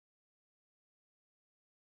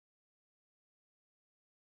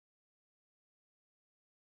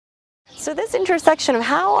So this intersection of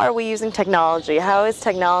how are we using technology, how is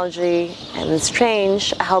technology and this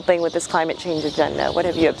change helping with this climate change agenda? What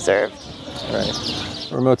have you observed? Right.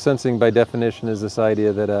 Remote sensing by definition is this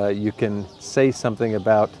idea that you can say something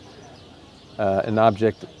about an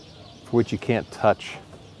object for which you can't touch.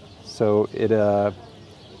 So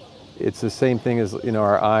it's the same thing as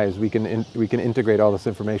our eyes. We can integrate all this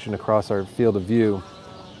information across our field of view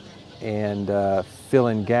and fill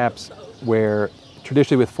in gaps where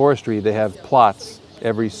traditionally with forestry they have plots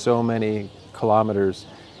every so many kilometers,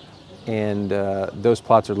 and those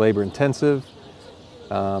plots are labor intensive.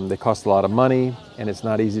 They cost a lot of money, and it's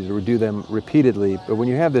not easy to redo them repeatedly. But when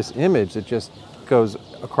you have this image that just goes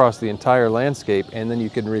across the entire landscape, and then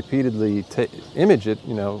you can repeatedly image it,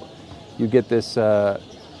 you get this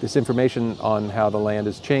this information on how the land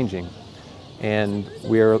is changing, and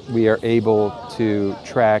we are able to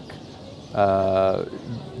track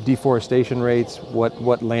deforestation rates,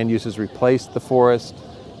 what land uses replaced the forest.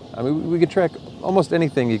 I mean, we could track almost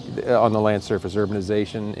anything on the land surface: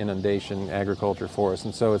 urbanization, inundation, agriculture, forest.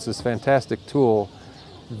 And so it's this fantastic tool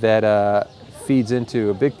that feeds into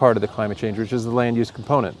a big part of the climate change, which is the land use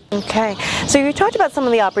component. Okay, so you talked about some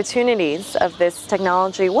of the opportunities of this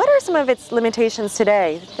technology. What are some of its limitations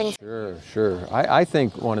today? Sure. I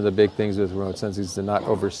think one of the big things with remote sensing is to not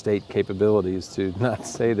overstate capabilities, to not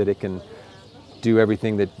say that it can do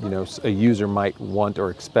everything that a user might want or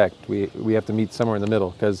expect. We have to meet somewhere in the middle,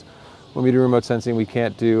 because when we do remote sensing, we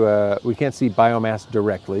can't see biomass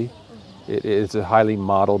directly. It's a highly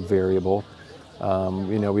modeled variable.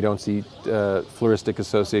 We don't see floristic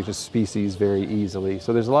association of species very easily.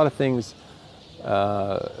 So there's a lot of things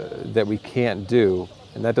that we can't do,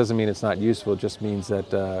 and that doesn't mean it's not useful. It just means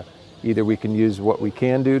that either we can use what we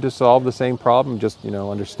can do to solve the same problem, just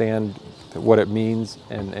understand what it means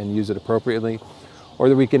and use it appropriately, or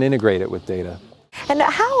that we can integrate it with data. And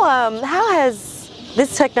how has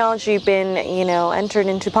this technology been entered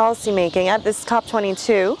into policymaking at this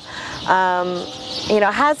COP22?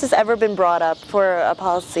 Has this ever been brought up for a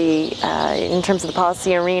policy in terms of the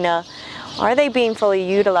policy arena? Are they being fully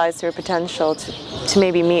utilized to their potential to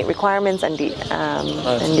maybe meet requirements and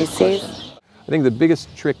NDCs? I think the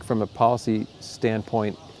biggest trick from a policy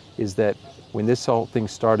standpoint is that when this whole thing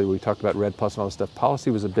started, we talked about REDD+ and all this stuff, policy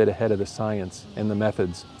was a bit ahead of the science and the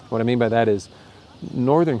methods. What I mean by that is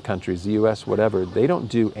northern countries, the US, whatever, they don't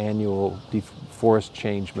do annual forest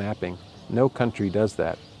change mapping. No country does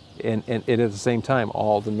that. And at the same time,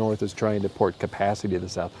 all the north is trying to port capacity to the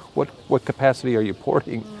south. What capacity are you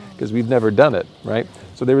porting? Because we've never done it, right?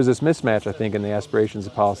 So there was this mismatch, I think, in the aspirations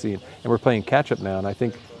of policy, and we're playing catch up now. And I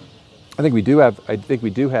think we do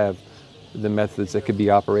have the methods that could be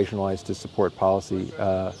operationalized to support policy.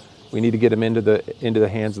 We need to get them into the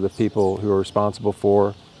hands of the people who are responsible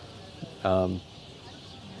for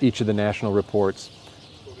each of the national reports,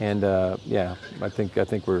 and I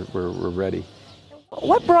think we're ready.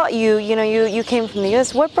 What brought you? You came from the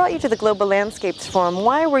US. What brought you to the Global Landscapes Forum?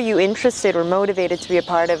 Why were you interested or motivated to be a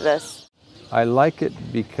part of this? I like it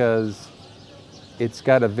because it's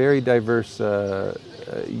got a very diverse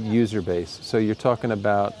user base. So you're talking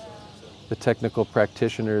about the technical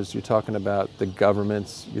practitioners, you're talking about the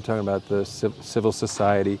governments, you're talking about the civil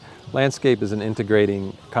society. Landscape is an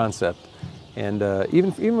integrating concept, and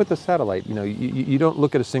even with the satellite, you don't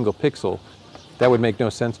look at a single pixel. That would make no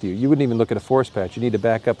sense to you. You wouldn't even look at a forest patch. You need to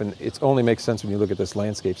back up, and it only makes sense when you look at this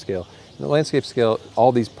landscape scale. In the landscape scale,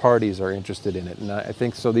 all these parties are interested in it, and I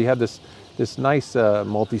think so. You have this nice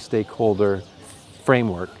multi-stakeholder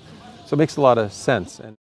framework, so it makes a lot of sense.